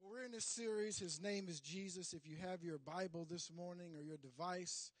this series. His name is Jesus. If you have your Bible this morning or your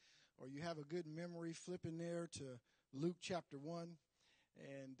device or you have a good memory, flip in there to Luke chapter 1.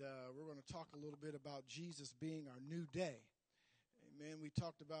 And we're going to talk a little bit about Jesus being our new day. Amen. We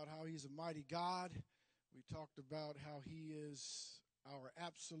talked about how he's a mighty God. We talked about how he is our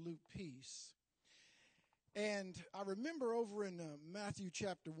absolute peace. And I remember over in Matthew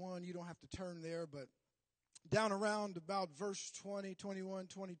chapter 1, you don't have to turn there, but down around about verse 20, 21,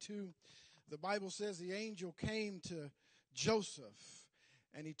 22, the Bible says the angel came to Joseph,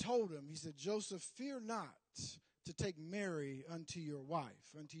 and he told him, he said, Joseph, fear not to take Mary unto your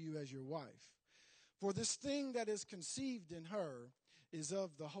wife, unto you as your wife. For this thing that is conceived in her is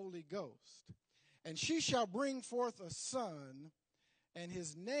of the Holy Ghost. And she shall bring forth a son, and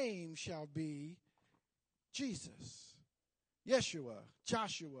his name shall be Jesus, Yeshua,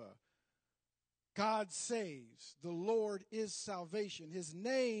 Joshua. God saves. The Lord is salvation. His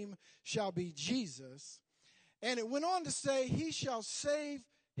name shall be Jesus. And it went on to say, he shall save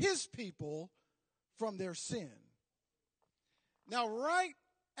his people from their sin. Now, right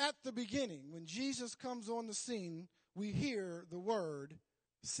at the beginning, when Jesus comes on the scene, we hear the word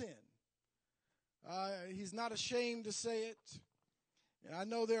sin. He's not ashamed to say it. And I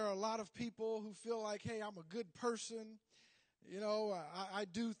know there are a lot of people who feel like, hey, I'm a good person. You know, I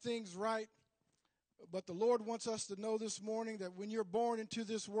do things right. But the Lord wants us to know this morning that when you're born into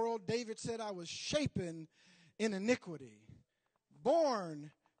this world, David said, I was shapen in iniquity, born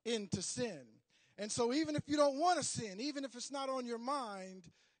into sin. And so even if you don't want to sin, even if it's not on your mind,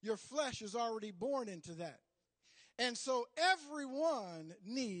 your flesh is already born into that. And so everyone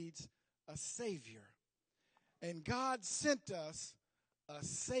needs a Savior. And God sent us a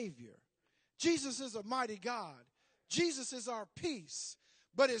Savior. Jesus is a mighty God. Jesus is our peace.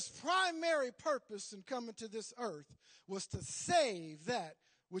 But his primary purpose in coming to this earth was to save that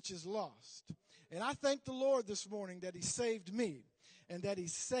which is lost. And I thank the Lord this morning that he saved me and that he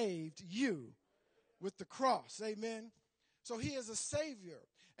saved you with the cross. Amen. So he is a Savior.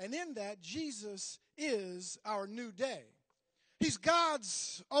 And in that, Jesus is our new day. He's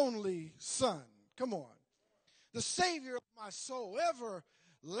God's only Son. Come on. The Savior of my soul,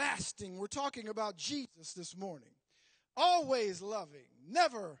 everlasting. We're talking about Jesus this morning. Always loving,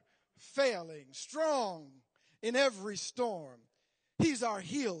 never failing, strong in every storm. He's our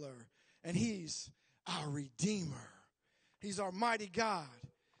healer, and he's our redeemer. He's our mighty God.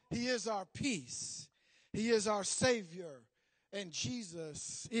 He is our peace. He is our Savior, and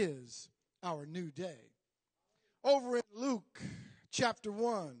Jesus is our new day. Over in Luke chapter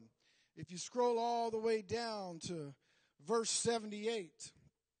 1, if you scroll all the way down to verse 78,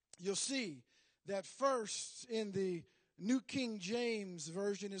 you'll see that first in the New King James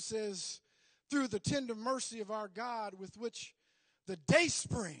Version, it says, through the tender mercy of our God with which the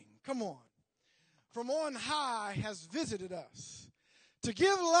dayspring, come on, from on high has visited us to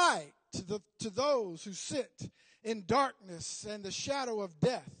give light to those who sit in darkness and the shadow of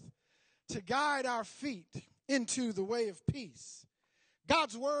death, to guide our feet into the way of peace.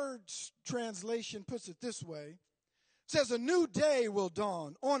 God's Word's translation puts it this way. It says, a new day will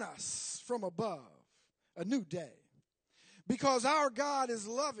dawn on us from above, a new day. Because our God is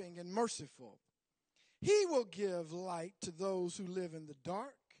loving and merciful. He will give light to those who live in the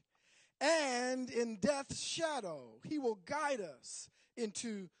dark, and in death's shadow, he will guide us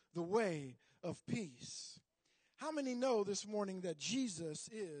into the way of peace. How many know this morning that Jesus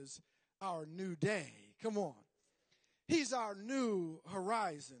is our new day? Come on. He's our new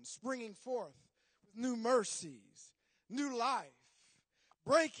horizon, springing forth with new mercies, new life,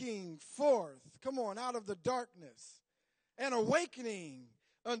 breaking forth, come on, out of the darkness, and awakening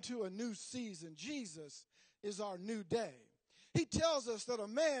unto a new season. Jesus is our new day. He tells us that a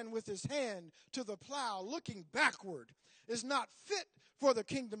man with his hand to the plow looking backward is not fit for the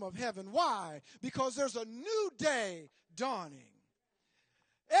kingdom of heaven. Why? Because there's a new day dawning.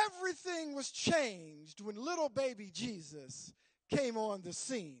 Everything was changed when little baby Jesus came on the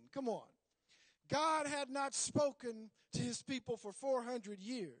scene. Come on. God had not spoken to his people for 400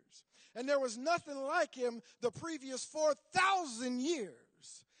 years. And there was nothing like him the previous 4,000 years.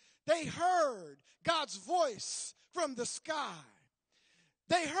 They heard God's voice from the sky.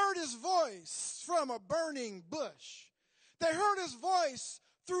 They heard his voice from a burning bush. They heard his voice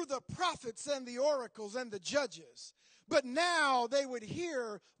through the prophets and the oracles and the judges. But now they would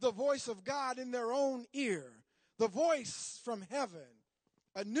hear the voice of God in their own ear, the voice from heaven.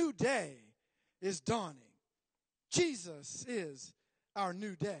 A new day is dawning. Jesus is our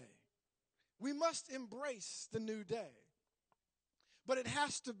new day. We must embrace the new day. But it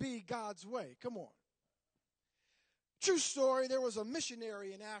has to be God's way. Come on. True story, there was a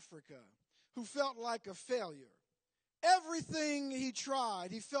missionary in Africa who felt like a failure. Everything he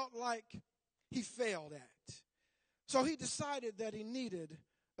tried, he felt like he failed at. So he decided that he needed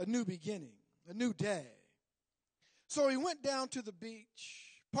a new beginning, a new day. So he went down to the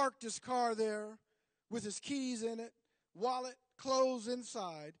beach, parked his car there with his keys in it, wallet, clothes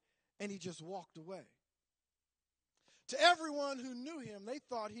inside, and he just walked away. To everyone who knew him, they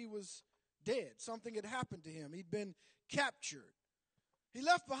thought he was dead. Something had happened to him. He'd been captured. He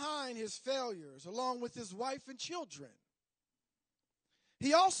left behind his failures along with his wife and children.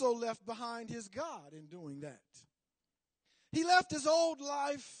 He also left behind his God in doing that. He left his old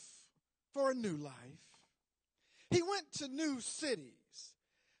life for a new life. He went to new cities,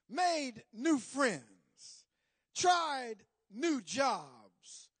 made new friends, tried new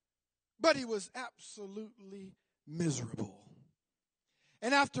jobs, but he was absolutely miserable.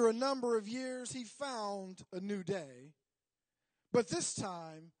 And after a number of years, he found a new day. But this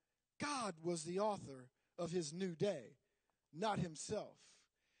time, God was the author of his new day, not himself.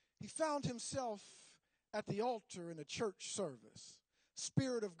 He found himself at the altar in a church service,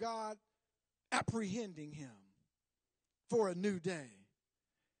 Spirit of God apprehending him for a new day.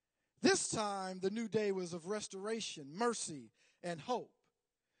 This time, the new day was of restoration, mercy, and hope.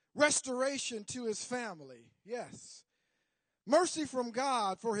 Restoration to his family, yes. Mercy from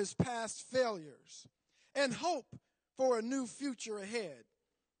God for his past failures, and hope for a new future ahead.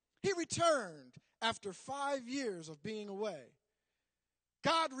 He returned after 5 years of being away.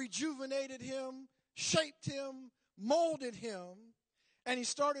 God rejuvenated him, shaped him, molded him, and he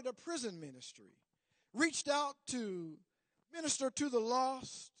started a prison ministry. Reached out to minister to the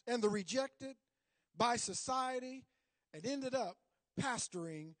lost and the rejected by society, and ended up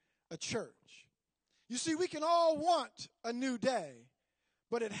pastoring a church. You see, we can all want a new day,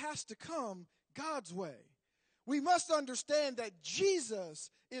 but it has to come God's way. We must understand that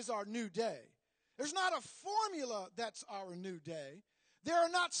Jesus is our new day. There's not a formula that's our new day. There are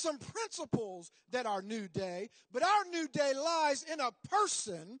not some principles that are new day, but our new day lies in a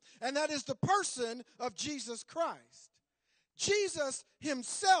person, and that is the person of Jesus Christ. Jesus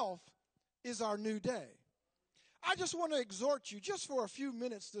himself is our new day. I just want to exhort you just for a few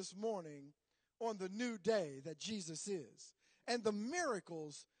minutes this morning on the new day that Jesus is and the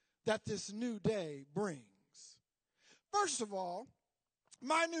miracles that this new day brings. First of all,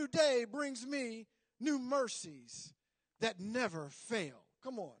 my new day brings me new mercies that never fail.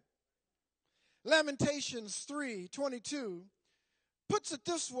 Come on. Lamentations 3:22 puts it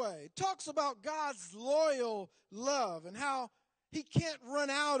this way. It talks about God's loyal love and how he can't run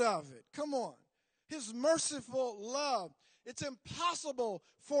out of it. Come on. His merciful love. It's impossible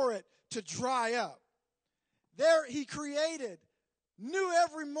for it to dry up. There he created new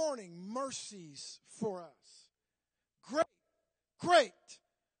every morning mercies for us. Great, great,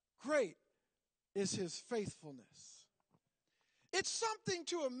 great is his faithfulness. It's something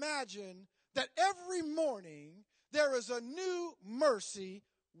to imagine that every morning there is a new mercy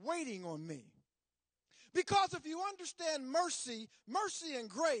waiting on me. Because if you understand mercy, mercy and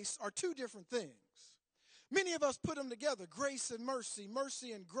grace are two different things. Many of us put them together, grace and mercy,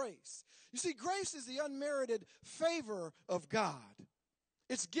 mercy and grace. You see, grace is the unmerited favor of God.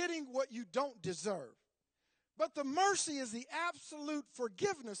 It's getting what you don't deserve. But the mercy is the absolute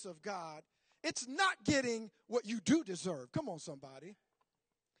forgiveness of God. It's not getting what you do deserve. Come on, somebody.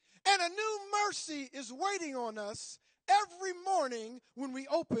 And a new mercy is waiting on us every morning when we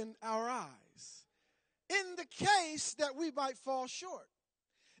open our eyes, in the case that we might fall short.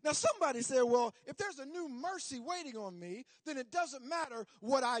 Now, somebody said, well, if there's a new mercy waiting on me, then it doesn't matter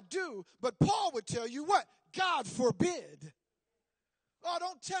what I do. But Paul would tell you what? God forbid. Oh,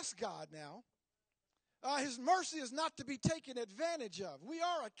 don't test God now. His mercy is not to be taken advantage of. We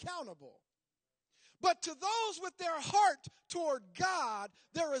are accountable. But to those with their heart toward God,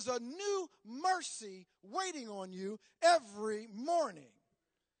 there is a new mercy waiting on you every morning.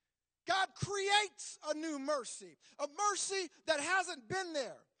 God creates a new mercy, a mercy that hasn't been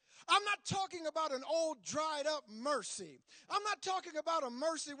there. I'm not talking about an old, dried up mercy. I'm not talking about a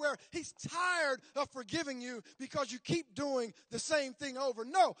mercy where he's tired of forgiving you because you keep doing the same thing over.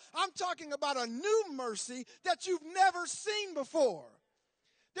 No, I'm talking about a new mercy that you've never seen before.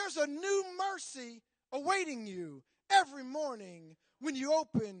 There's a new mercy awaiting you every morning when you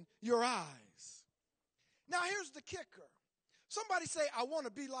open your eyes. Now, here's the kicker. Somebody say, I want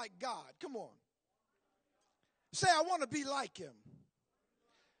to be like God. Come on. Say, I want to be like him.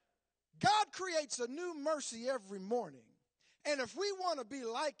 God creates a new mercy every morning. And if we want to be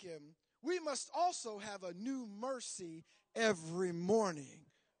like him, we must also have a new mercy every morning.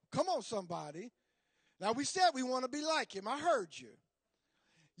 Come on, somebody. Now, we said we want to be like him. I heard you.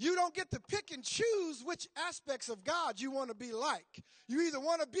 You don't get to pick and choose which aspects of God you want to be like. You either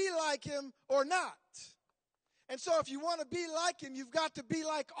want to be like him or not. And so if you want to be like him, you've got to be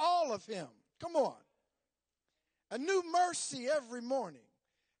like all of him. Come on. A new mercy every morning.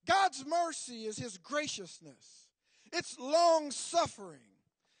 God's mercy is his graciousness. It's long suffering.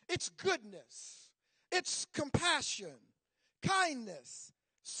 It's goodness. It's compassion, kindness,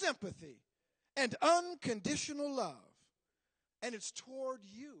 sympathy, and unconditional love. And it's toward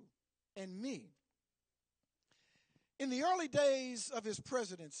you and me. In the early days of his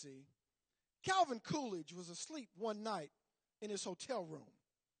presidency, Calvin Coolidge was asleep one night in his hotel room.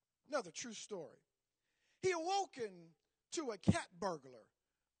 Another true story. He awoken to a cat burglar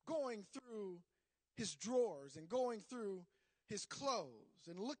going through his drawers and going through his clothes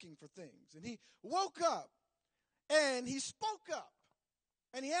and looking for things. And he woke up and he spoke up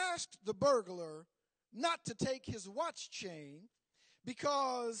and he asked the burglar not to take his watch chain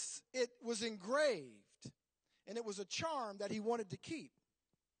because it was engraved and it was a charm that he wanted to keep.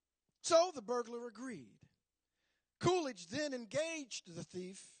 So the burglar agreed. Coolidge then engaged the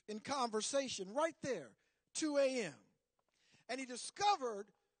thief in conversation right there, 2 a.m. And he discovered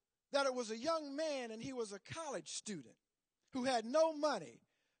that it was a young man and he was a college student who had no money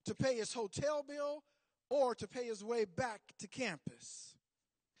to pay his hotel bill or to pay his way back to campus.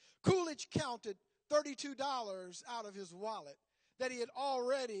 Coolidge counted $32 out of his wallet that he had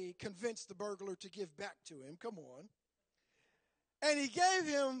already convinced the burglar to give back to him. Come on. And he gave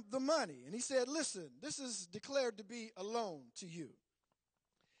him the money. And he said, listen, this is declared to be a loan to you.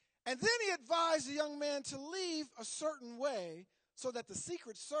 And then he advised the young man to leave a certain way so that the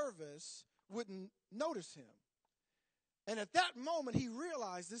Secret Service wouldn't notice him. And at that moment, he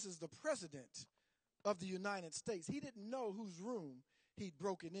realized this is the president of the United States. He didn't know whose room he'd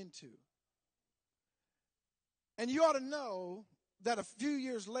broken into. And you ought to know that a few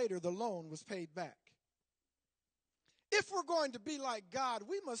years later, the loan was paid back. If we're going to be like God,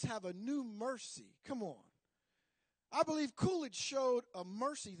 we must have a new mercy. Come on. I believe Coolidge showed a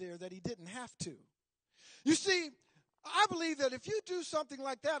mercy there that he didn't have to. You see, I believe that if you do something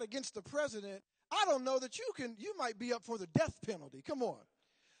like that against the president, I don't know that you might be up for the death penalty. Come on.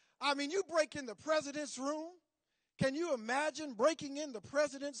 I mean, you break in the president's room. Can you imagine breaking in the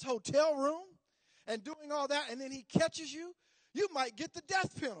president's hotel room and doing all that, and then he catches you? You might get the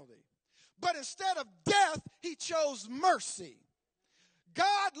death penalty. But instead of death, he chose mercy.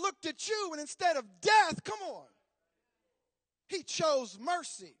 God looked at you, and instead of death, come on, he chose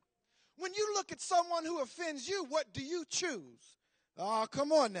mercy. When you look at someone who offends you, what do you choose? Oh,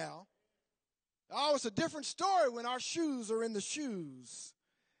 come on now. Oh, it's a different story when our shoes are in the shoes.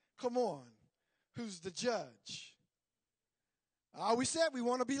 Come on. Who's the judge? We said we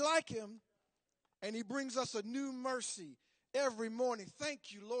want to be like him, and he brings us a new mercy every morning.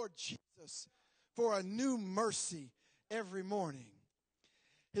 Thank you, Lord Jesus, for a new mercy every morning.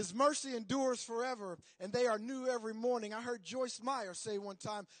 His mercy endures forever, and they are new every morning. I heard Joyce Meyer say one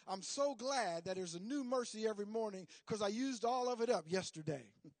time, I'm so glad that there's a new mercy every morning because I used all of it up yesterday.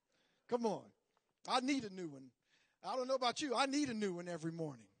 Come on. I need a new one. I don't know about you. I need a new one every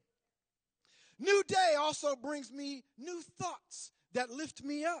morning. New day also brings me new thoughts that lift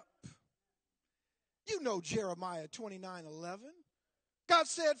me up. You know Jeremiah 29:11. God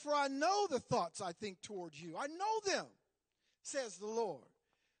said, for I know the thoughts I think towards you. I know them, says the Lord.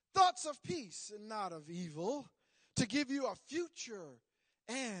 Thoughts of peace and not of evil, to give you a future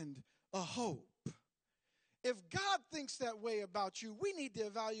and a hope. If God thinks that way about you, we need to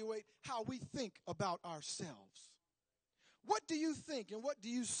evaluate how we think about ourselves. What do you think and what do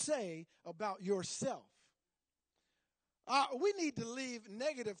you say about yourself? We need to leave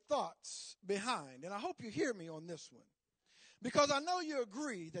negative thoughts behind, and I hope you hear me on this one, because I know you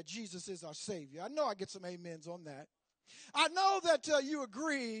agree that Jesus is our Savior. I know I get some amens on that. I know that you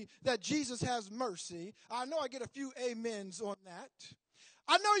agree that Jesus has mercy. I know I get a few amens on that.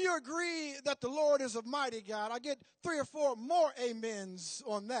 I know you agree that the Lord is a mighty God. I get 3 or 4 more amens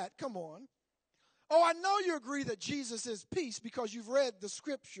on that. Come on. Oh, I know you agree that Jesus is peace because you've read the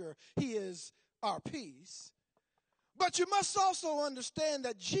scripture. He is our peace. But you must also understand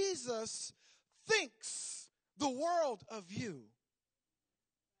that Jesus thinks the world of you.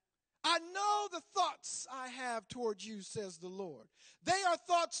 I know the thoughts I have towards you, says the Lord. They are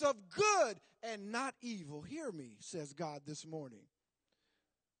thoughts of good and not evil. Hear me, says God this morning.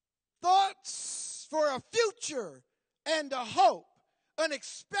 Thoughts for a future and a hope, an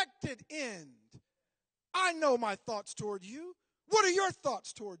expected end. I know my thoughts toward you. What are your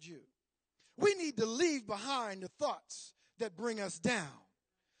thoughts toward you? We need to leave behind the thoughts that bring us down.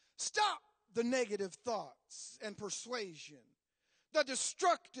 Stop the negative thoughts and persuasion, the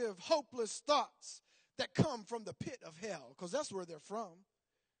destructive, hopeless thoughts that come from the pit of hell, because that's where they're from.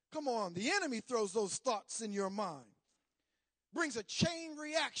 Come on, the enemy throws those thoughts in your mind, brings a chain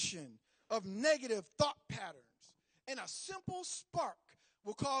reaction of negative thought patterns, and a simple spark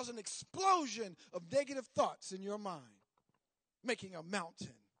will cause an explosion of negative thoughts in your mind, making a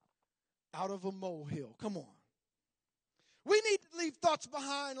mountain out of a molehill. Come on. We need to leave thoughts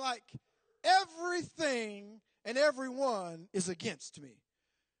behind like everything and everyone is against me.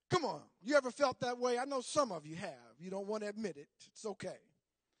 Come on. You ever felt that way? I know some of you have. You don't want to admit it. It's okay.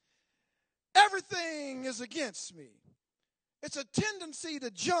 Everything is against me. It's a tendency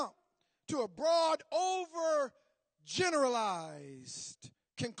to jump to a broad, over-generalized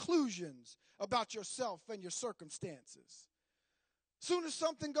conclusions about yourself and your circumstances. Soon as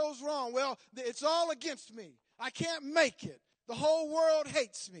something goes wrong, well, it's all against me. I can't make it. The whole world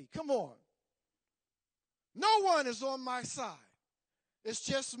hates me. Come on. No one is on my side. It's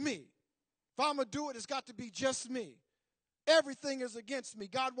just me. If I'm going to do it, it's got to be just me. Everything is against me.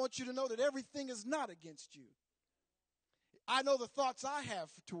 God wants you to know that everything is not against you. I know the thoughts I have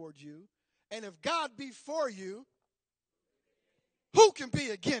toward you. And if God be for you, who can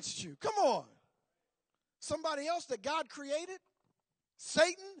be against you? Come on. Somebody else that God created?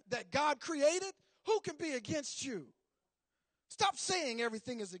 Satan that God created? Who can be against you? Stop saying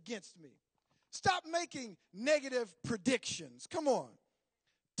everything is against me. Stop making negative predictions. Come on.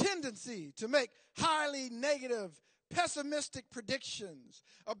 Tendency to make highly negative, pessimistic predictions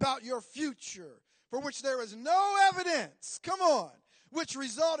about your future for which there is no evidence, come on, which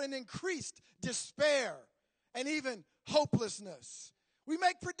result in increased despair and even hopelessness. We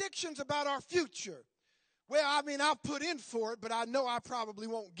make predictions about our future. Well, I'll put in for it, but I know I probably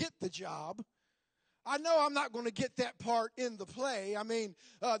won't get the job. I know I'm not going to get that part in the play.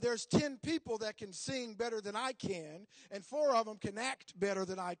 There's 10 people that can sing better than I can, and 4 of them can act better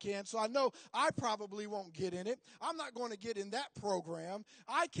than I can. So I know I probably won't get in it. I'm not going to get in that program.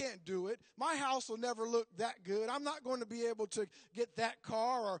 I can't do it. My house will never look that good. I'm not going to be able to get that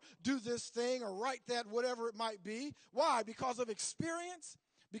car or do this thing or write that, whatever it might be. Why? Because of experience?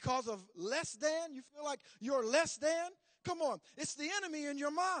 Because of less than? You feel like you're less than? Come on. It's the enemy in your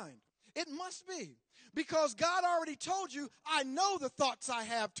mind. It must be. Because God already told you, I know the thoughts I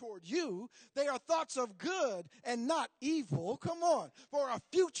have toward you. They are thoughts of good and not evil. Come on. For a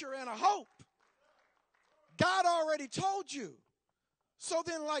future and a hope. God already told you. So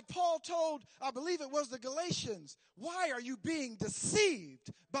then, like Paul told, I believe it was the Galatians, why are you being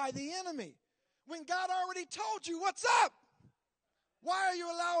deceived by the enemy? When God already told you what's up. Why are you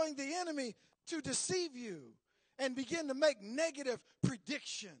allowing the enemy to deceive you and begin to make negative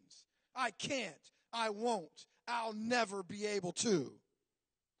predictions? I can't. I won't. I'll never be able to.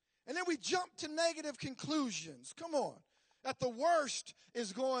 And then we jump to negative conclusions. Come on. That the worst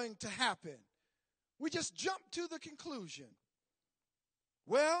is going to happen. We just jump to the conclusion.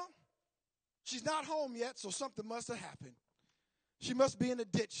 Well, she's not home yet, so something must have happened. She must be in a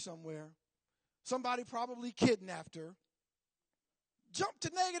ditch somewhere. Somebody probably kidnapped her. Jump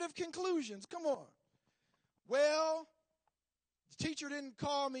to negative conclusions. Come on. Well, the teacher didn't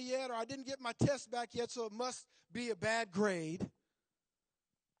call me yet, or I didn't get my test back yet, so it must be a bad grade.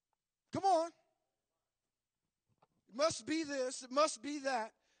 Come on. It must be this. It must be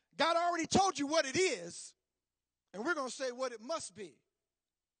that. God already told you what it is, and we're going to say what it must be.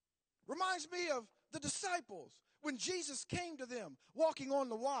 Reminds me of the disciples when Jesus came to them walking on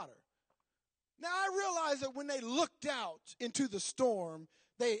the water. Now, I realize that when they looked out into the storm,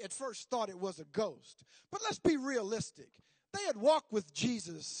 they at first thought it was a ghost. But let's be realistic. They had walked with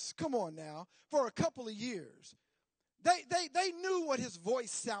Jesus, come on now, for a couple of years. They knew what his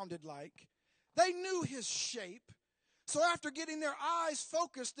voice sounded like. They knew his shape. So after getting their eyes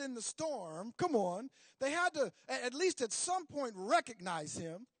focused in the storm, come on, they had to, at least at some point, recognize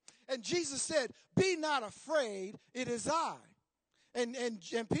him. And Jesus said, be not afraid, it is I. And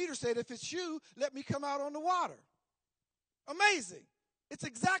Peter said, if it's you, let me come out on the water. Amazing. It's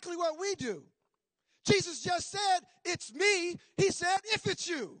exactly what we do. Jesus just said, it's me. He said, if it's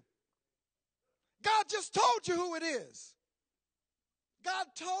you. God just told you who it is. God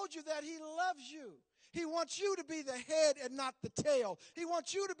told you that he loves you. He wants you to be the head and not the tail. He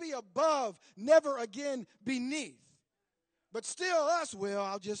wants you to be above, never again beneath. But still us, well,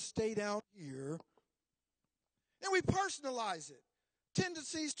 I'll just stay down here. And we personalize it.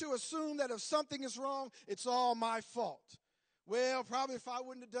 Tendencies to assume that if something is wrong, it's all my fault. Well, probably if I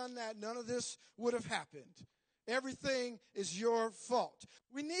wouldn't have done that, none of this would have happened. Everything is your fault.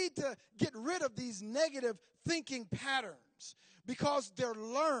 We need to get rid of these negative thinking patterns because they're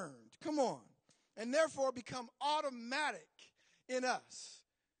learned. Come on. And therefore become automatic in us.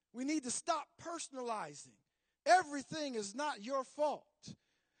 We need to stop personalizing. Everything is not your fault.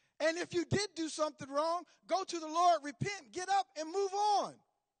 And if you did do something wrong, go to the Lord, repent, get up, and move on.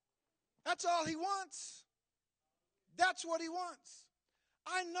 That's all he wants. That's what he wants.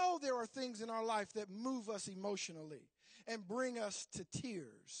 I know there are things in our life that move us emotionally and bring us to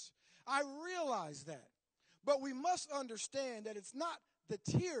tears. I realize that. But we must understand that it's not the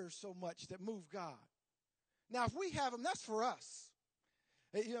tears so much that move God. Now, if we have them, that's for us.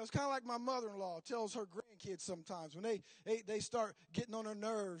 You know, it's kind of like my mother-in-law tells her grandkids sometimes when they start getting on her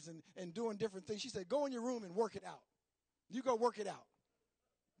nerves and doing different things. She said, go in your room and work it out. You go work it out.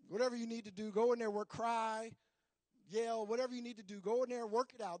 Whatever you need to do, go in there, work, cry, yell, whatever you need to do, go in there and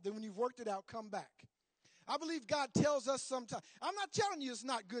work it out. Then when you've worked it out, come back. I believe God tells us sometimes. I'm not telling you it's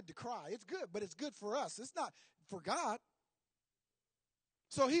not good to cry. It's good, but it's good for us. It's not for God.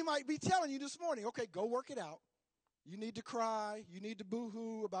 So he might be telling you this morning, okay, go work it out. You need to cry. You need to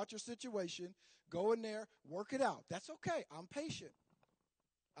boo-hoo about your situation. Go in there, work it out. That's okay. I'm patient.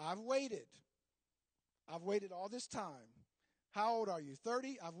 I've waited. I've waited all this time. How old are you?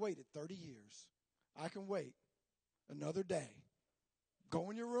 30? I've waited 30 years. I can wait another day. Go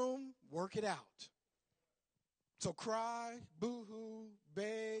in your room, work it out. So cry, boo-hoo,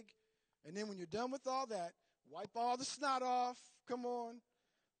 beg, and then when you're done with all that, wipe all the snot off. Come on.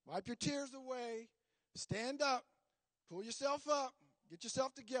 Wipe your tears away. Stand up. Pull yourself up. Get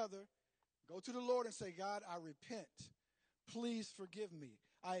yourself together. Go to the Lord and say, God, I repent. Please forgive me.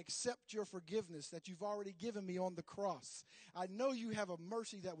 I accept your forgiveness that you've already given me on the cross. I know you have a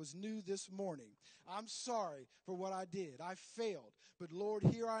mercy that was new this morning. I'm sorry for what I did. I failed. But Lord,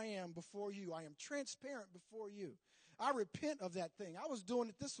 here I am before you. I am transparent before you. I repent of that thing. I was doing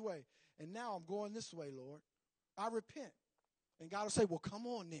it this way, and now I'm going this way, Lord. I repent. And God will say, well, come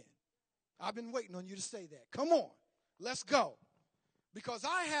on then. I've been waiting on you to say that. Come on. Let's go. Because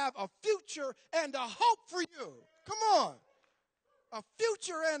I have a future and a hope for you. Come on. A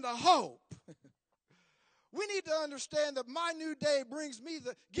future and a hope. We need to understand that my new day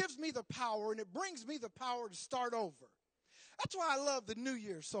gives me the power, and it brings me the power to start over. That's why I love the new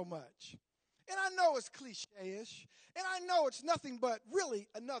year so much. And I know it's cliche-ish, and I know it's nothing but really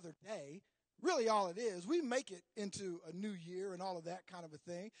another day. Really all it is. We make it into a new year and all of that kind of a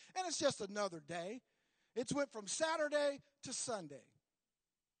thing, and it's just another day. It's went from Saturday to Sunday.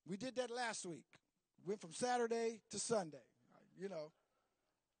 We did that last week. Went from Saturday to Sunday. You know,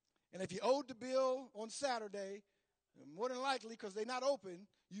 and if you owed the bill on Saturday, more than likely, because they're not open,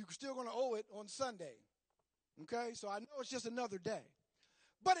 you're still going to owe it on Sunday. Okay, so I know it's just another day.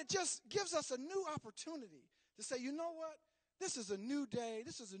 But it just gives us a new opportunity to say, you know what? This is a new day.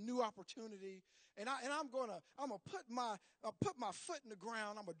 This is a new opportunity. And I'm gonna put my foot in the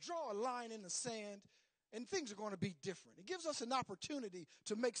ground. I'm gonna draw a line in the sand, and things are going to be different. It gives us an opportunity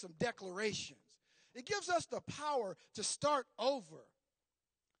to make some declarations. It gives us the power to start over.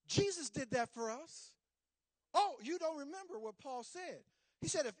 Jesus did that for us. Oh, you don't remember what Paul said. He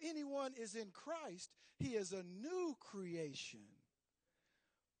said, if anyone is in Christ, he is a new creation.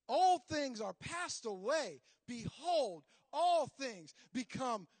 All things are passed away. Behold, all things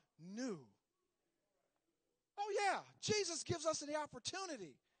become new. Oh, yeah. Jesus gives us the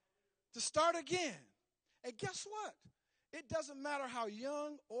opportunity to start again. And guess what? It doesn't matter how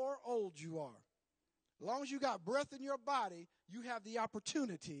young or old you are. As long as you got breath in your body, you have the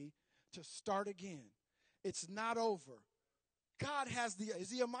opportunity to start again. It's not over. God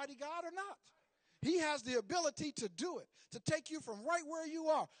is he a mighty God or not? He has the ability to do it, to take you from right where you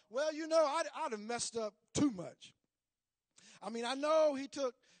are. Well, you know, I'd have messed up too much. I mean, I know he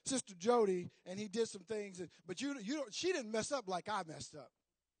took Sister Jody and he did some things, but she didn't mess up like I messed up.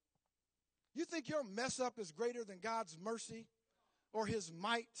 You think your mess up is greater than God's mercy or his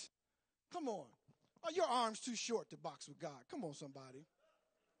might? Come on. Oh, your arm's too short to box with God. Come on, somebody.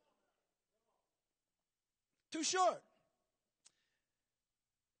 Too short.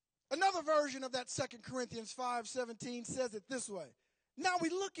 Another version of that 2 Corinthians 5:17 says it this way. Now we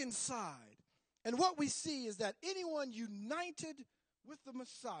look inside, and what we see is that anyone united with the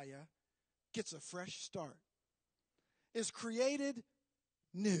Messiah gets a fresh start, is created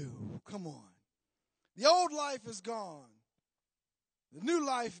new. Come on. The old life is gone. The new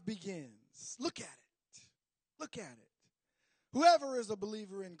life begins. Look at it. Look at it. Whoever is a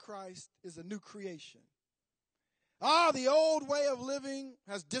believer in Christ is a new creation. The old way of living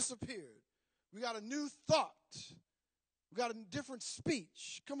has disappeared. We got a new thought. We got a different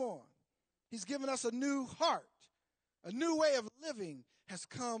speech. Come on. He's given us a new heart. A new way of living has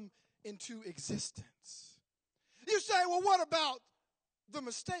come into existence. You say, well, what about the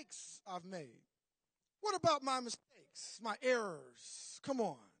mistakes I've made? What about my mistakes, my errors? Come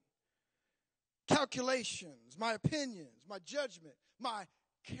on. Calculations, my opinions, my judgment, my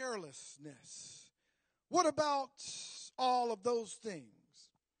carelessness. What about all of those things?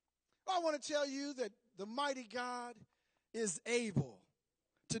 I want to tell you that the mighty God is able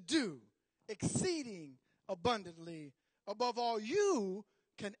to do exceeding abundantly above all you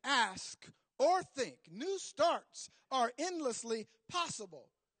can ask or think. New starts are endlessly possible.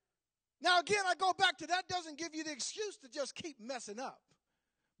 Now, again, I go back to that doesn't give you the excuse to just keep messing up,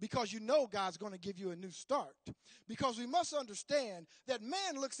 because you know God's going to give you a new start. Because we must understand that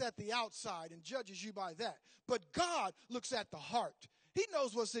man looks at the outside and judges you by that, but God looks at the heart. He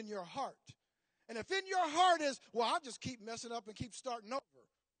knows what's in your heart. And if in your heart is, well, I'll just keep messing up and keep starting over.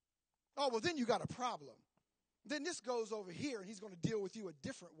 Oh, well, then you got a problem. Then this goes over here, and he's going to deal with you a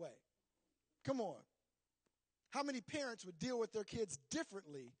different way. Come on. How many parents would deal with their kids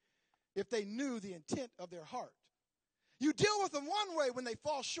differently if they knew the intent of their heart? You deal with them one way when they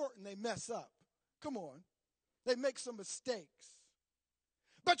fall short and they mess up. Come on. They make some mistakes.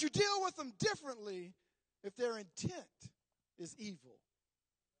 But you deal with them differently if their intent is evil.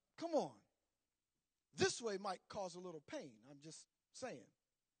 Come on. This way might cause a little pain. I'm just saying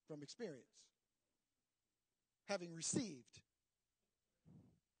from experience, having received.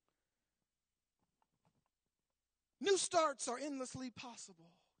 New starts are endlessly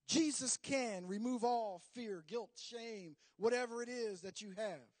possible. Jesus can remove all fear, guilt, shame, whatever it is that you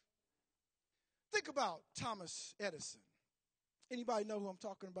have. Think about Thomas Edison. Anybody know who I'm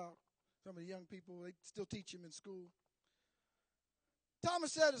talking about? Some of the young people, they still teach him in school.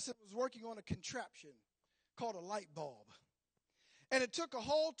 Thomas Edison was working on a contraption called a light bulb. And it took a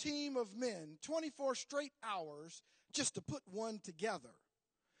whole team of men 24 straight hours just to put one together.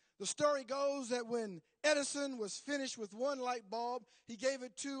 The story goes that when Edison was finished with one light bulb, he gave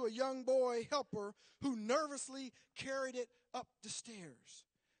it to a young boy helper who nervously carried it up the stairs.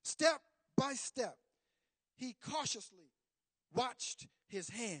 Step by step, he cautiously watched his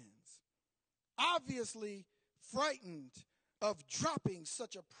hands, obviously frightened of dropping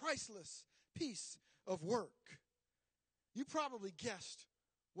such a priceless piece of work. You probably guessed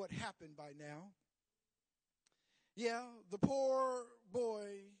what happened by now. Yeah, the poor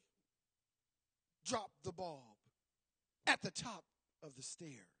boy dropped the bulb at the top of the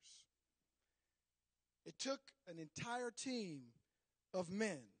stairs. It took an entire team of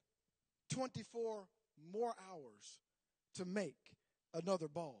men 24 more hours to make another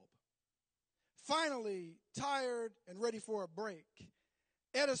bulb. Finally, tired and ready for a break,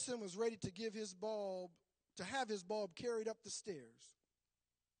 Edison was ready to have his bulb carried up the stairs.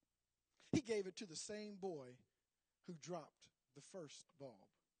 He gave it to the same boy who dropped the first bulb.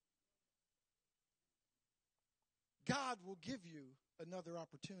 God will give you another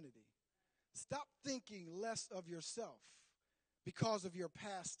opportunity. Stop thinking less of yourself because of your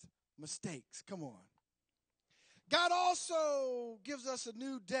past mistakes. Come on. God also gives us a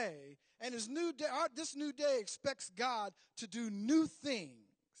new day, and this new day expects God to do new things.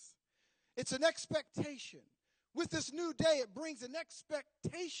 It's an expectation. With this new day, it brings an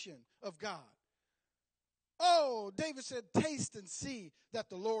expectation of God. Oh, David said, taste and see that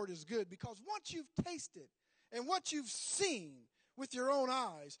the Lord is good, because once you've tasted and what you've seen with your own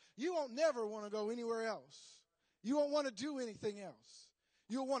eyes, you won't never want to go anywhere else. You won't want to do anything else.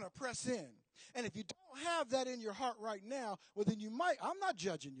 You'll want to press in. And if you don't have that in your heart right now, well, then you might, I'm not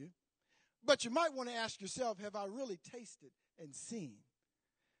judging you, but you might want to ask yourself, have I really tasted and seen?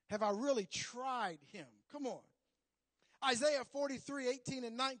 Have I really tried him? Come on. Isaiah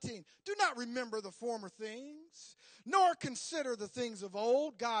 43:18-19. Do not remember the former things, nor consider the things of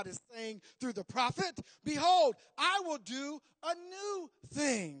old. God is saying through the prophet, behold, I will do a new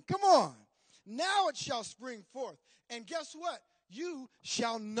thing. Come on. Now it shall spring forth. And guess what? You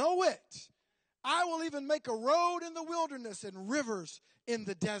shall know it. I will even make a road in the wilderness and rivers in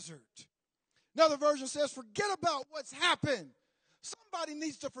the desert. Another version says, forget about what's happened. Somebody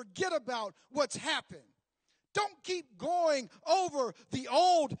needs to forget about what's happened. Don't keep going over the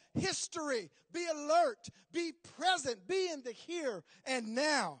old history. Be alert. Be present. Be in the here and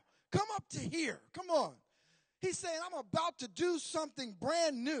now. Come up to here. Come on. He's saying, I'm about to do something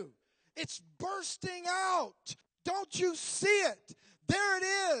brand new. It's bursting out. Don't you see it? There it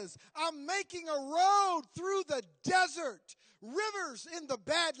is. I'm making a road through the desert, rivers in the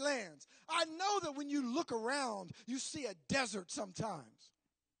Badlands. I know that when you look around, you see a desert sometimes.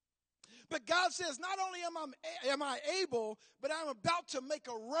 But God says, not only am I able, but I'm about to make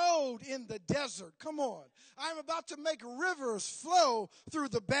a road in the desert. Come on. I'm about to make rivers flow through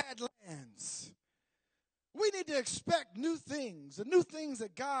the Badlands. We need to expect new things, the new things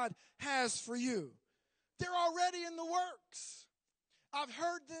that God has for you. They're already in the works. I've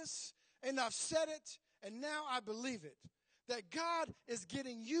heard this and I've said it, and now I believe it, that God is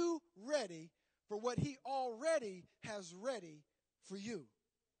getting you ready for what he already has ready for you.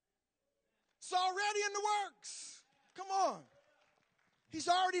 It's already in the works. Come on. He's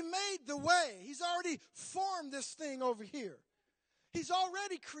already made the way. He's already formed this thing over here. He's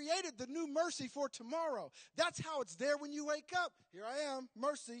already created the new mercy for tomorrow. That's how it's there when you wake up. Here I am,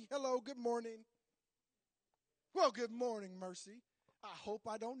 mercy. Hello, good morning. Well, good morning, mercy. I hope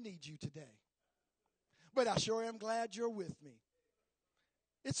I don't need you today. But I sure am glad you're with me.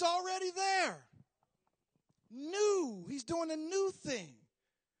 It's already there. New. He's doing a new thing.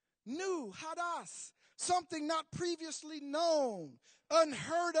 New, hadas. Something not previously known,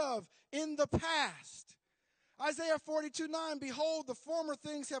 unheard of in the past. Isaiah 42:9, behold, the former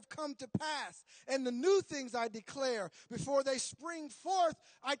things have come to pass, and the new things I declare. Before they spring forth,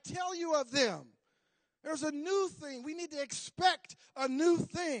 I tell you of them. There's a new thing. We need to expect a new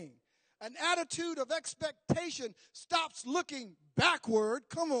thing. An attitude of expectation stops looking backward,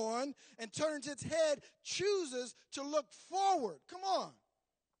 come on, and turns its head, chooses to look forward. Come on.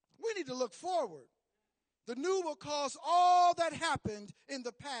 We need to look forward. The new will cause all that happened in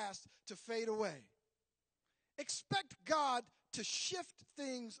the past to fade away. Expect God to shift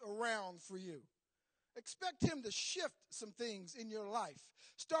things around for you. Expect him to shift some things in your life,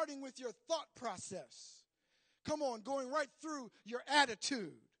 starting with your thought process. Come on, going right through your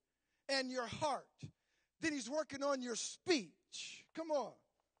attitude and your heart. Then he's working on your speech. Come on.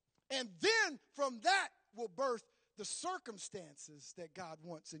 And then from that will birth the circumstances that God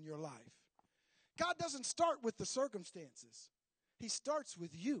wants in your life. God doesn't start with the circumstances. He starts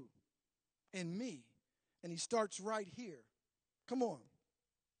with you and me. And he starts right here. Come on.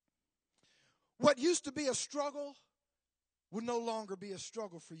 What used to be a struggle will no longer be a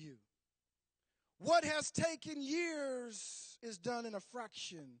struggle for you. What has taken years is done in a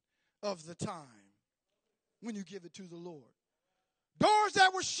fraction of the time when you give it to the Lord. Doors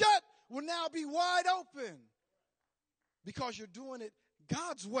that were shut will now be wide open because you're doing it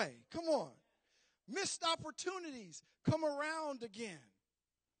God's way. Come on. Missed opportunities come around again.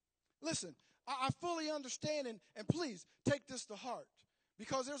 Listen, I fully understand, and please take this to heart,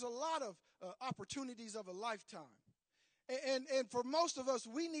 because there's a lot of opportunities of a lifetime. And for most of us,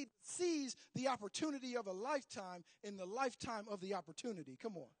 we need to seize the opportunity of a lifetime in the lifetime of the opportunity.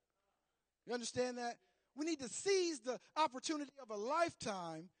 Come on. You understand that? We need to seize the opportunity of a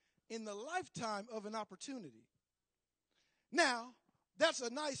lifetime in the lifetime of an opportunity. Now, that's a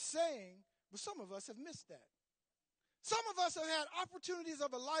nice saying, but some of us have missed that. Some of us have had opportunities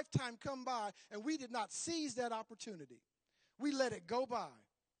of a lifetime come by, and we did not seize that opportunity. We let it go by.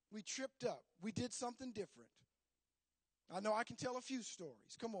 We tripped up. We did something different. I know I can tell a few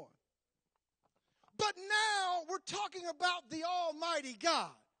stories. Come on. But now we're talking about the Almighty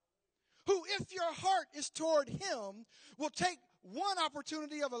God, who, if your heart is toward him, will take one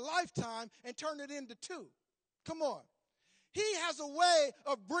opportunity of a lifetime and turn it into two. Come on. He has a way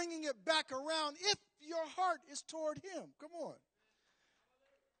of bringing it back around if your heart is toward him. Come on.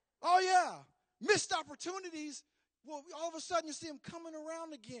 Oh, yeah. Missed opportunities. Well, all of a sudden you see them coming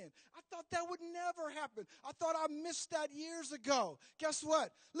around again. I thought that would never happen. I thought I missed that years ago. Guess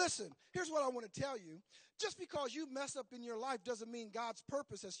what? Listen, here's what I want to tell you. Just because you mess up in your life doesn't mean God's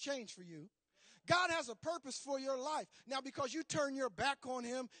purpose has changed for you. God has a purpose for your life. Now, because you turn your back on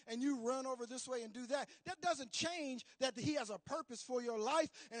him and you run over this way and do that, that doesn't change that he has a purpose for your life.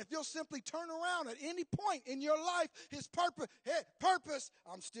 And if you'll simply turn around at any point in your life, his purpose, hey, purpose,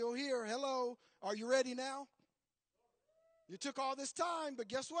 I'm still here. Hello. Are you ready now? You took all this time, but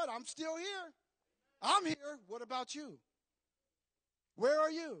guess what? I'm still here. I'm here. What about you? Where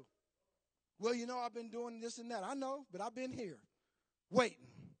are you? Well, you know, I've been doing this and that. I know, but I've been here waiting.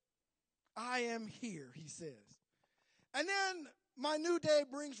 I am here, he says. And then my new day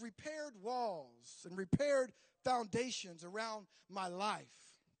brings repaired walls and repaired foundations around my life.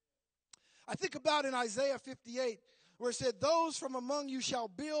 I think about in Isaiah 58 where it said, those from among you shall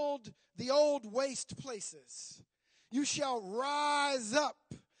build the old waste places. You shall rise up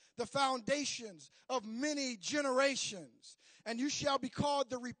the foundations of many generations, and you shall be called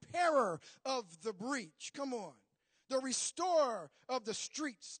the repairer of the breach. Come on. The restorer of the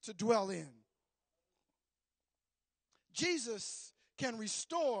streets to dwell in. Jesus can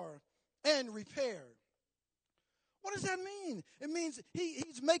restore and repair. What does that mean? It means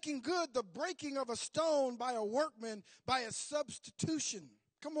he's making good the breaking of a stone by a workman by a substitution.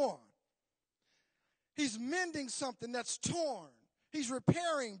 Come on. He's mending something that's torn. He's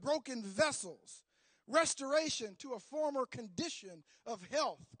repairing broken vessels, restoration to a former condition of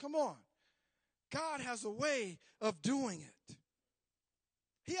health. Come on. God has a way of doing it.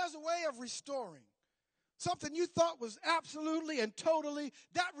 He has a way of restoring. Something you thought was absolutely and totally,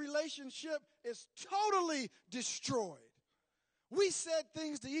 that relationship is totally destroyed. We said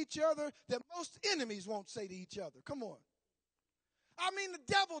things to each other that most enemies won't say to each other. Come on. I mean, the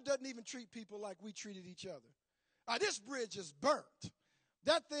devil doesn't even treat people like we treated each other. This bridge is burnt.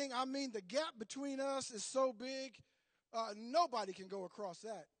 That thing, I mean, the gap between us is so big, nobody can go across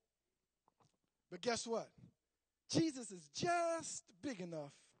that. But guess what? Jesus is just big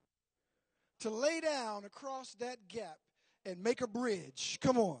enough to lay down across that gap and make a bridge.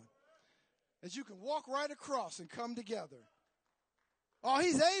 Come on. That you can walk right across and come together. Oh,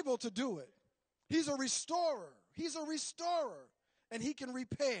 he's able to do it. He's a restorer. He's a restorer. And he can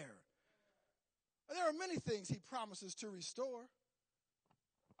repair. There are many things he promises to restore.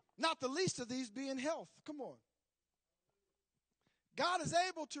 Not the least of these being health. Come on. God is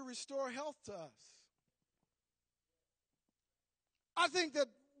able to restore health to us. I think that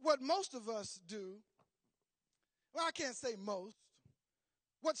what most of us do, well, I can't say most,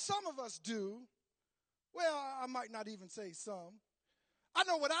 what some of us do, well, I might not even say some. I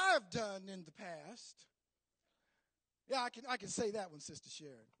know what I've done in the past. Yeah, I can say that one, Sister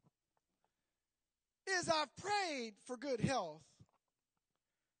Sharon. Is I've prayed for good health,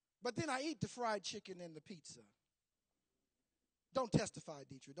 but then I eat the fried chicken and the pizza. Don't testify,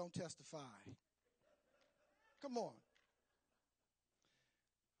 Dietrich. Don't testify. Come on.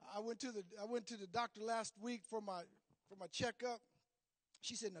 I went to the doctor last week for my checkup.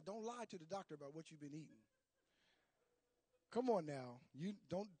 She said, "Now don't lie to the doctor about what you've been eating." Come on now. You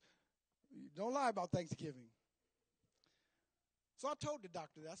don't lie about Thanksgiving. So I told the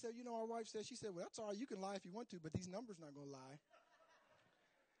doctor that. I said, our wife said, she said, "Well, that's all right. You can lie if you want to, but these numbers not going to lie."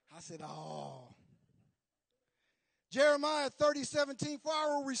 I said, "Oh." Jeremiah 30:17, "For I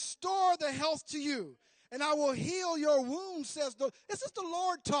will restore the health to you, and I will heal your wounds," says the. This is the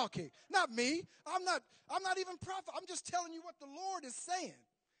Lord talking, not me. I'm not even prophet. I'm just telling you what the Lord is saying.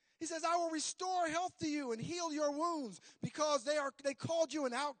 He says, "I will restore health to you and heal your wounds because they called you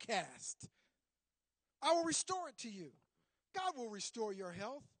an outcast. I will restore it to you." God will restore your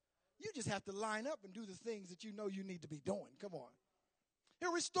health. You just have to line up and do the things that you know you need to be doing. Come on.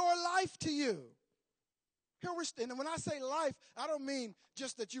 He'll restore life to you. And when I say life, I don't mean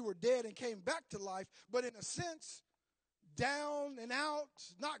just that you were dead and came back to life, but in a sense, down and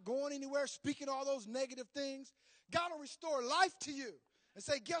out, not going anywhere, speaking all those negative things. God will restore life to you and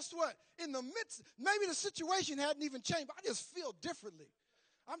say, guess what? In the midst, maybe the situation hadn't even changed, but I just feel differently.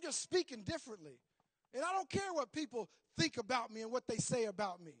 I'm just speaking differently. And I don't care what people think about me and what they say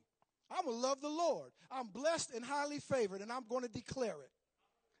about me. I'm going to love the Lord. I'm blessed and highly favored, and I'm going to declare it.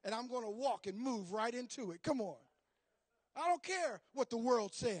 And I'm going to walk and move right into it. Come on. I don't care what the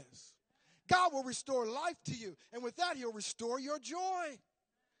world says. God will restore life to you. And with that, he'll restore your joy.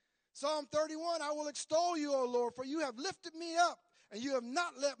 Psalm 31, "I will extol you, O Lord, for you have lifted me up, and you have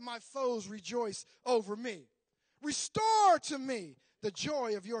not let my foes rejoice over me. Restore to me the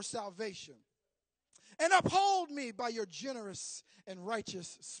joy of your salvation, and uphold me by your generous and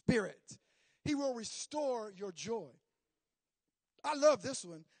righteous spirit." He will restore your joy. I love this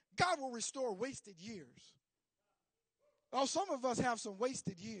one. God will restore wasted years. Oh, some of us have some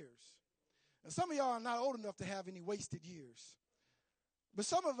wasted years. And some of y'all are not old enough to have any wasted years. But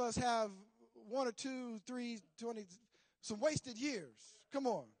some of us have 1 or 2, 3, 20, some wasted years. Come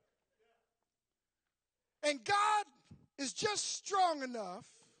on. And God is just strong enough,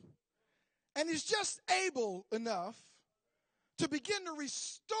 and he's just able enough to begin to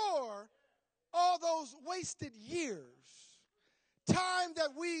restore all those wasted years. Time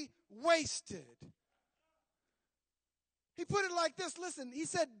that we wasted. He put it like this. Listen, he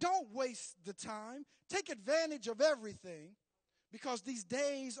said, don't waste the time. Take advantage of everything because these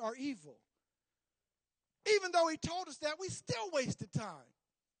days are evil. Even though he told us that, we still wasted time.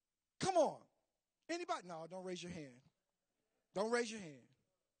 Come on. Anybody? No, don't raise your hand. Don't raise your hand.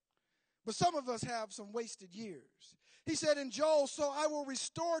 But some of us have some wasted years. He said in Joel, "So I will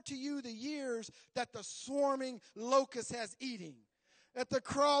restore to you the years that the swarming locust has eaten, that the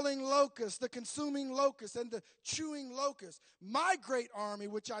crawling locust, the consuming locust, and the chewing locust. My great army,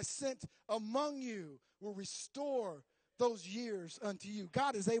 which I sent among you, will restore those years unto you."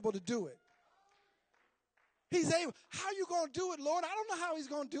 God is able to do it. He's able. How are you going to do it, Lord? I don't know how he's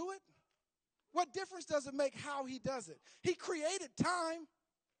going to do it. What difference does it make how he does it? He created time.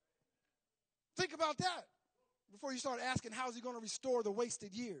 Think about that before you start asking how is he going to restore the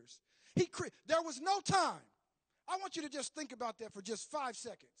wasted years. There was no time. I want you to just think about that for just 5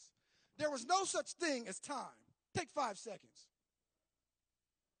 seconds. there was no such thing as time. Take 5 seconds.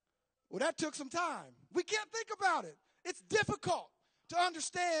 Well, that took some time. We can't think about it. It's difficult to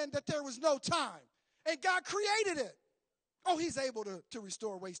understand that there was no time. And God created it. Oh, he's able to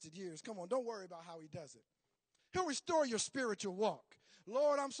restore wasted years. Come on, don't worry about how he does it. He'll restore your spiritual walk.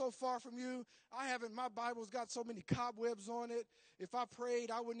 Lord, I'm so far from you. My Bible's got so many cobwebs on it. If I prayed,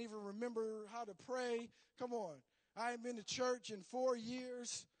 I wouldn't even remember how to pray. Come on. I haven't been to church in 4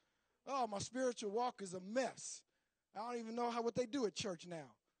 years. Oh, my spiritual walk is a mess. I don't even know what they do at church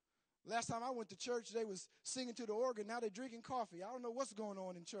now. Last time I went to church, they was singing to the organ. Now they're drinking coffee. I don't know what's going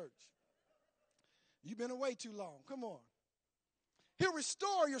on in church. You've been away too long. Come on. He'll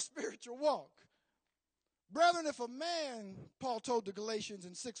restore your spiritual walk. Brethren, if a man, Paul told the Galatians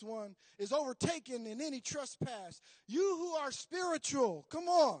in 6:1, is overtaken in any trespass, you who are spiritual, come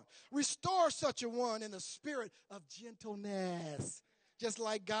on, restore such a one in a spirit of gentleness, just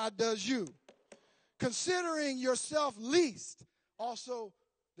like God does you. Considering yourself least, also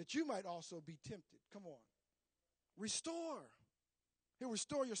that you might also be tempted. Come on. Restore. He'll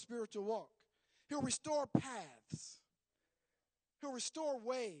restore your spiritual walk. He'll restore paths. He'll restore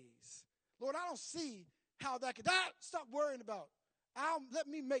ways. Lord, I don't see how that could. Stop worrying about. Let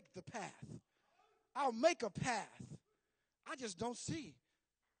me make the path. I'll make a path. I just don't see.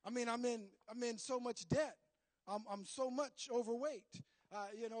 I'm in so much debt. I'm so much overweight.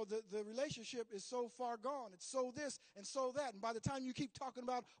 The relationship is so far gone. It's so this and so that. And by the time you keep talking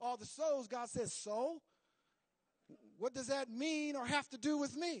about all the souls, God says, so? What does that mean or have to do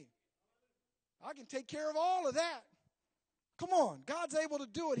with me? I can take care of all of that. Come on. God's able to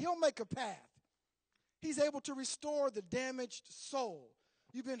do it. He'll make a path. He's able to restore the damaged soul.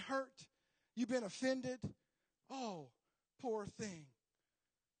 You've been hurt. You've been offended. Oh, poor thing.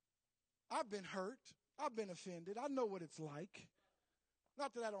 I've been hurt. I've been offended. I know what it's like.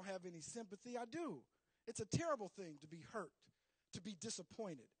 Not that I don't have any sympathy. I do. It's a terrible thing to be hurt, to be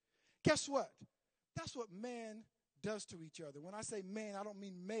disappointed. Guess what? That's what man does to each other. When I say man, I don't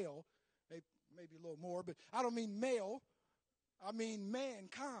mean male. Maybe a little more, but I don't mean male. I mean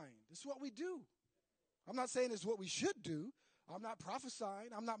mankind. It's what we do. I'm not saying it's what we should do. I'm not prophesying.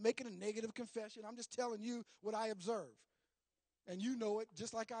 I'm not making a negative confession. I'm just telling you what I observe. And you know it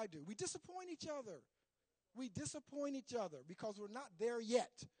just like I do. We disappoint each other. We disappoint each other because we're not there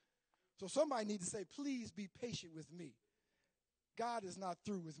yet. So somebody needs to say, please be patient with me. God is not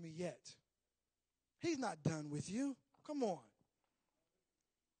through with me yet. He's not done with you. Come on.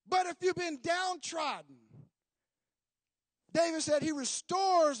 But if you've been downtrodden, David said, he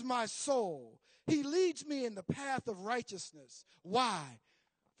restores my soul. He leads me in the path of righteousness. Why?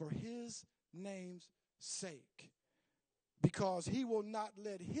 For his name's sake. Because he will not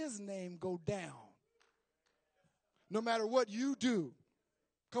let his name go down. No matter what you do.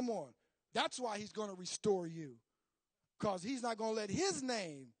 Come on. That's why he's going to restore you. Because he's not going to let his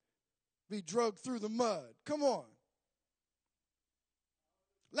name be dragged through the mud. Come on.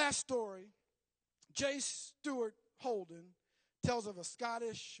 Last story. J. Stuart Holden tells of a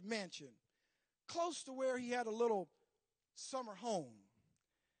Scottish mansion close to where he had a little summer home.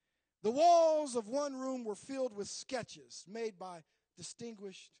 The walls of one room were filled with sketches made by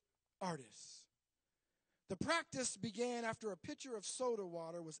distinguished artists. The practice began after a pitcher of soda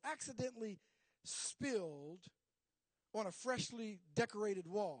water was accidentally spilled on a freshly decorated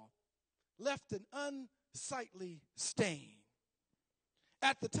wall, left an unsightly stain.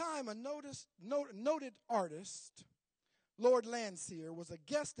 At the time, a noted artist, Lord Landseer, was a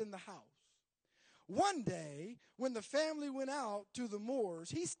guest in the house. One day, when the family went out to the moors,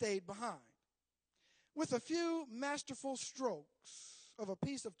 he stayed behind. With a few masterful strokes of a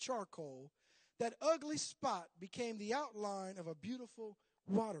piece of charcoal, that ugly spot became the outline of a beautiful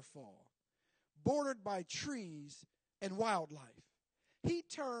waterfall, bordered by trees and wildlife. He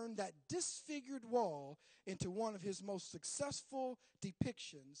turned that disfigured wall into one of his most successful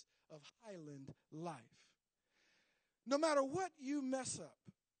depictions of Highland life. No matter what you mess up,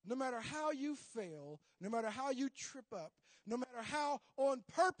 no matter how you fail, no matter how you trip up, no matter how on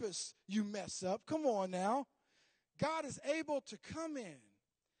purpose you mess up, come on now, God is able to come in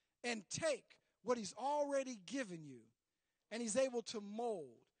and take what he's already given you, and he's able to mold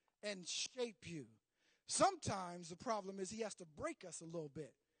and shape you. Sometimes the problem is he has to break us a little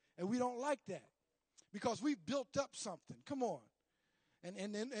bit, and we don't like that because we've built up something. Come on. And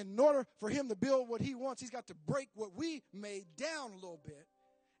in order for him to build what he wants, he's got to break what we made down a little bit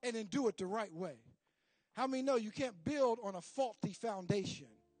and then do it the right way. How many know you can't build on a faulty foundation?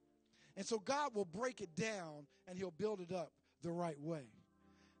 And so God will break it down and he'll build it up the right way.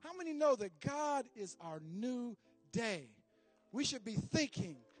 How many know that God is our new day? We should be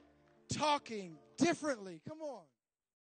thinking talking differently. Come on.